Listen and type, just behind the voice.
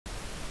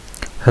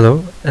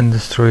Hello, in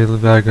this tutorial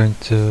we are going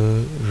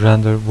to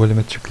render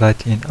volumetric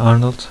light in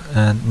Arnold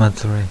and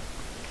MENTALRAY.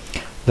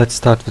 Let's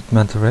start with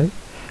MENTALRAY.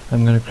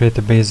 I'm going to create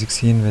a basic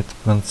scene with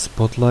one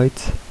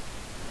spotlight.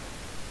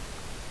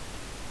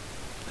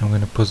 I'm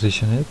going to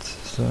position it,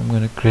 so I'm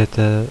going to create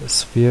a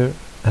sphere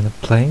and a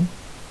plane.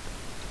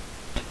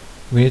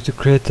 We need to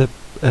create a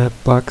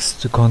box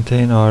to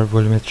contain our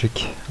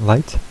volumetric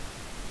light.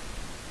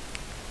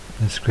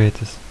 Let's create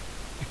a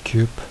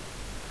cube.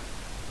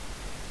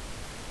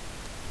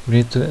 We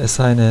need to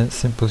assign a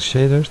simple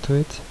shader to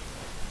it,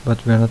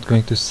 but we are not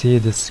going to see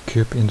this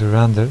cube in the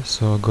render,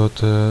 so go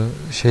to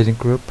shading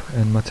group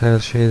and material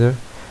shader,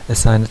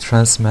 assign a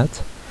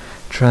transmat.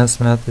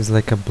 Transmat is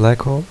like a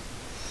black hole,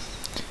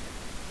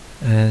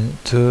 and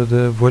to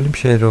the volume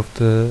shader of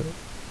the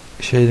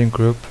shading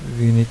group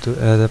we need to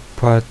add a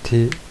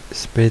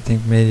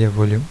participating media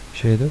volume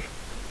shader.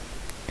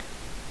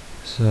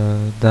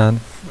 So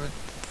then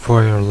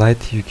for your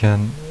light you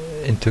can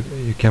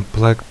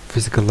plug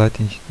physical light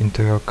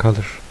into your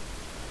color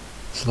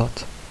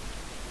slot.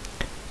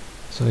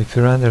 So if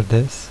you render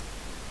this,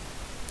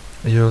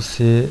 you'll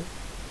see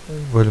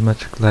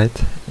volumetric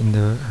light in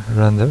the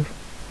render.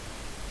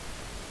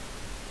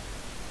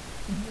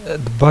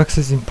 The box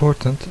is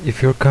important.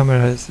 If your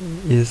camera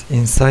is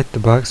inside the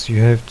box,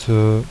 you have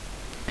to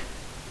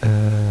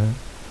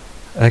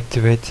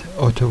activate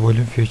auto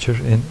volume feature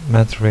in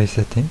MENTALRAY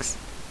settings.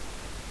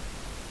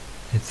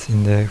 It's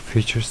in the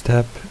features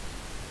tab.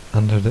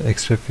 Under the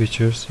extra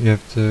features you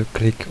have to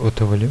click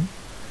auto volume.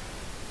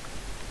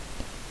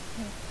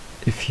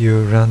 If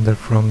you render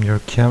from your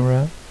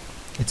camera,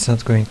 it's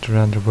not going to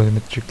render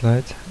volumetric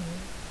light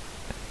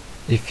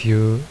if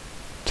you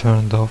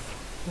turned off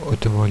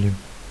auto volume.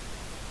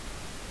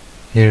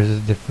 Here's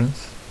the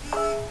difference.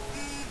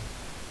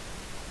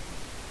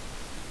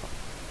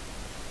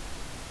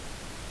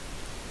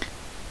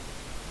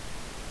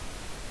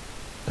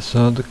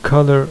 So the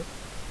color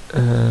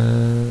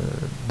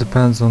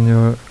depends on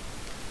your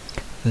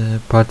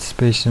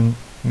participation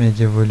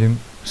media volume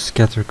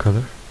scatter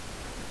color.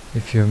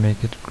 If you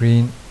make it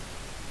green,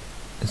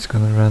 it's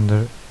gonna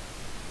render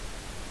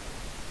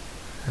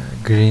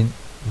green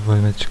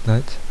volumetric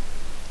light.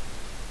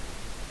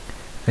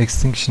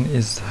 Extinction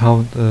is how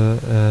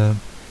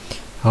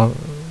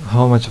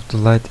much of the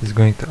light is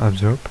going to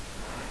absorb.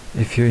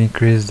 If you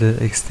increase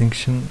the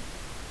extinction,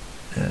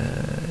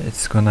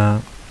 it's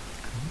gonna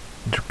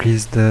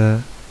decrease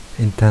the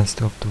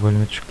intensity of the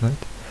volumetric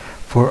light.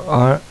 For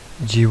our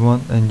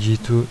G1 and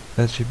G2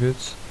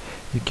 attributes,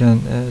 you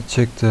can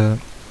check the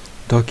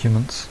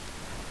documents.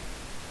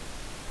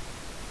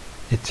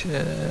 It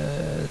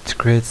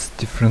creates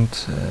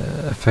different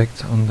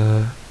effect on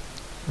the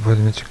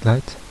volumetric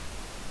light.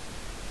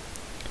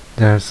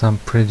 There are some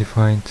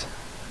predefined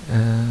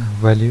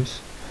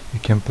values. You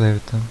can play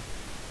with them.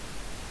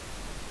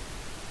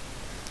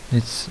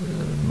 It's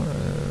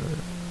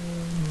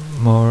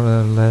more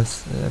or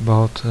less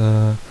about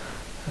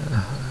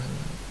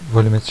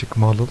volumetric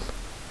model.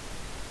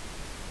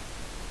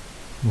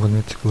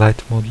 Volumetric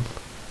light model.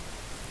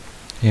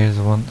 Here's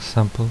one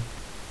sample.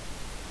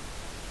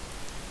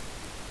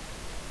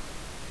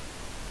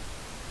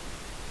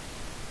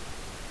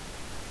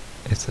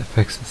 It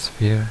affects the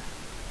sphere.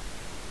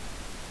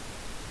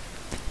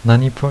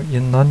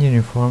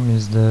 Non-uniform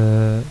is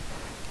the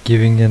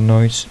giving a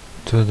noise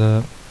to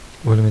the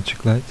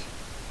volumetric light.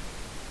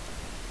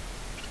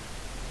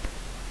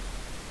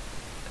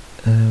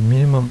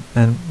 Minimum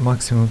and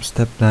maximum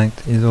step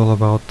length is all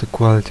about the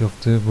quality of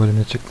the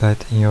volumetric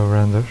light in your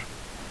render.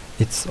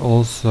 It's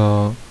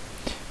also,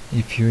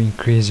 if you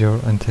increase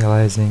your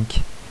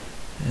anti-aliasing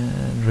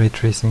and ray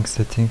tracing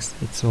settings,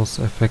 it's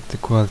also affect the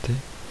quality.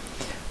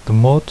 The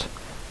mode,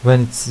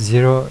 when it's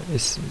 0,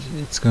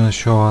 it's gonna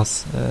show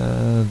us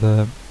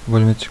the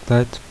volumetric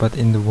light, but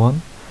in the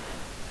 1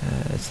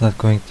 it's not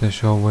going to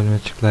show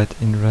volumetric light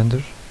in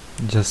render,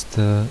 just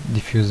the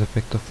diffuse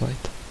effect of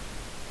light.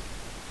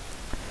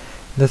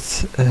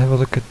 Let's have a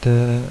look at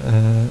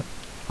the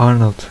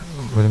Arnold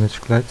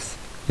volumetric lights.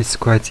 It's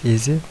quite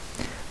easy.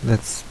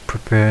 Let's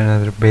prepare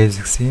another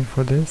basic scene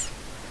for this.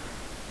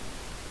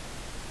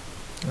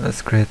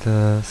 Let's create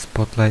a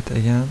spotlight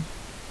again.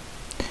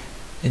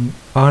 In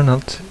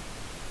Arnold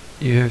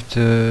you have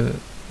to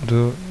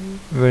do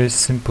very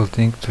simple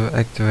thing to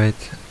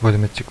activate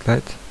volumetric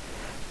light.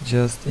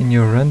 Just in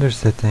your render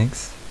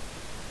settings,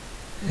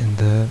 in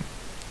the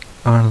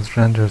Arnold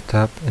render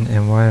tab in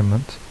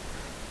environment,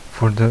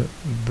 for the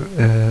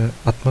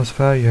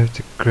atmosphere you have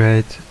to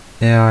create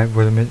AI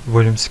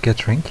volume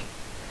scattering,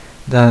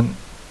 then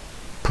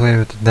play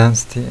with the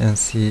density and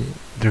see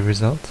the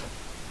result.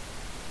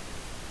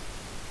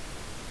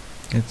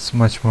 It's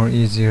much more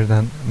easier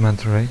than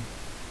MENTALRAY,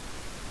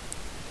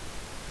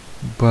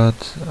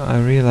 but I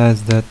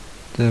realized that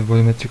the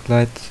volumetric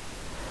light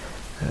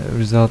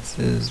results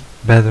is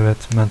better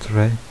at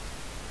MENTALRAY,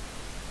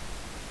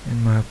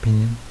 in my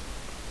opinion.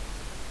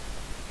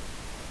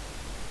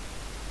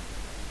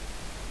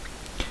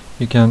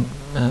 You can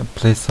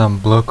place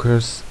some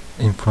blockers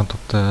in front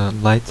of the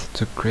light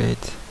to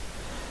create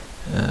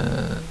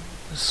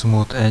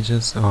smooth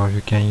edges, or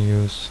you can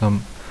use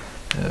some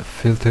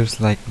filters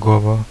like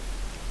Gobo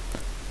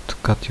to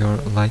cut your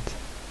light.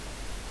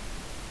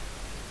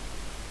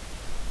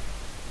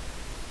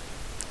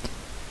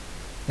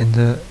 In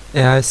the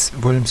AI's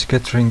volume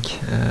scattering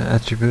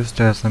attributes,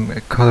 there are some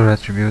color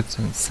attributes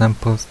and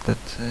samples that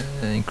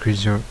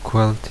increase your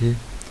quality.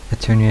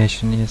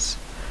 Attenuation is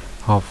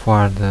how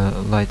far the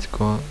light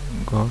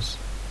goes.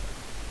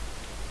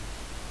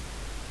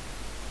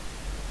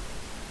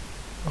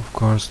 Of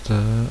course,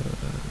 the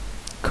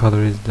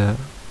color is the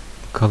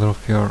color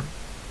of your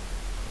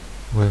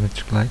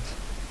volumetric light.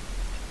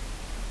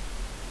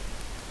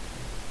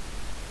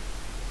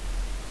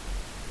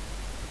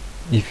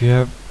 If you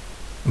have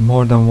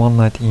more than one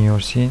light in your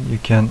scene, you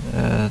can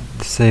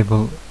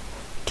disable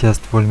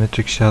cast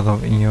volumetric shadow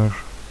in your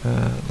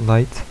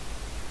light.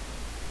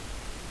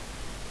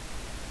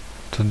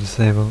 To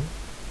disable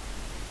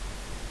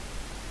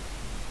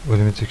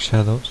volumetric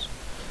shadows,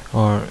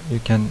 or you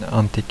can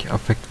untick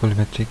affect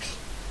volumetrics.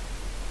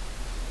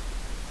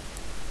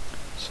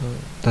 So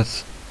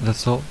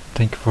that's all.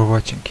 Thank you for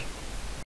watching.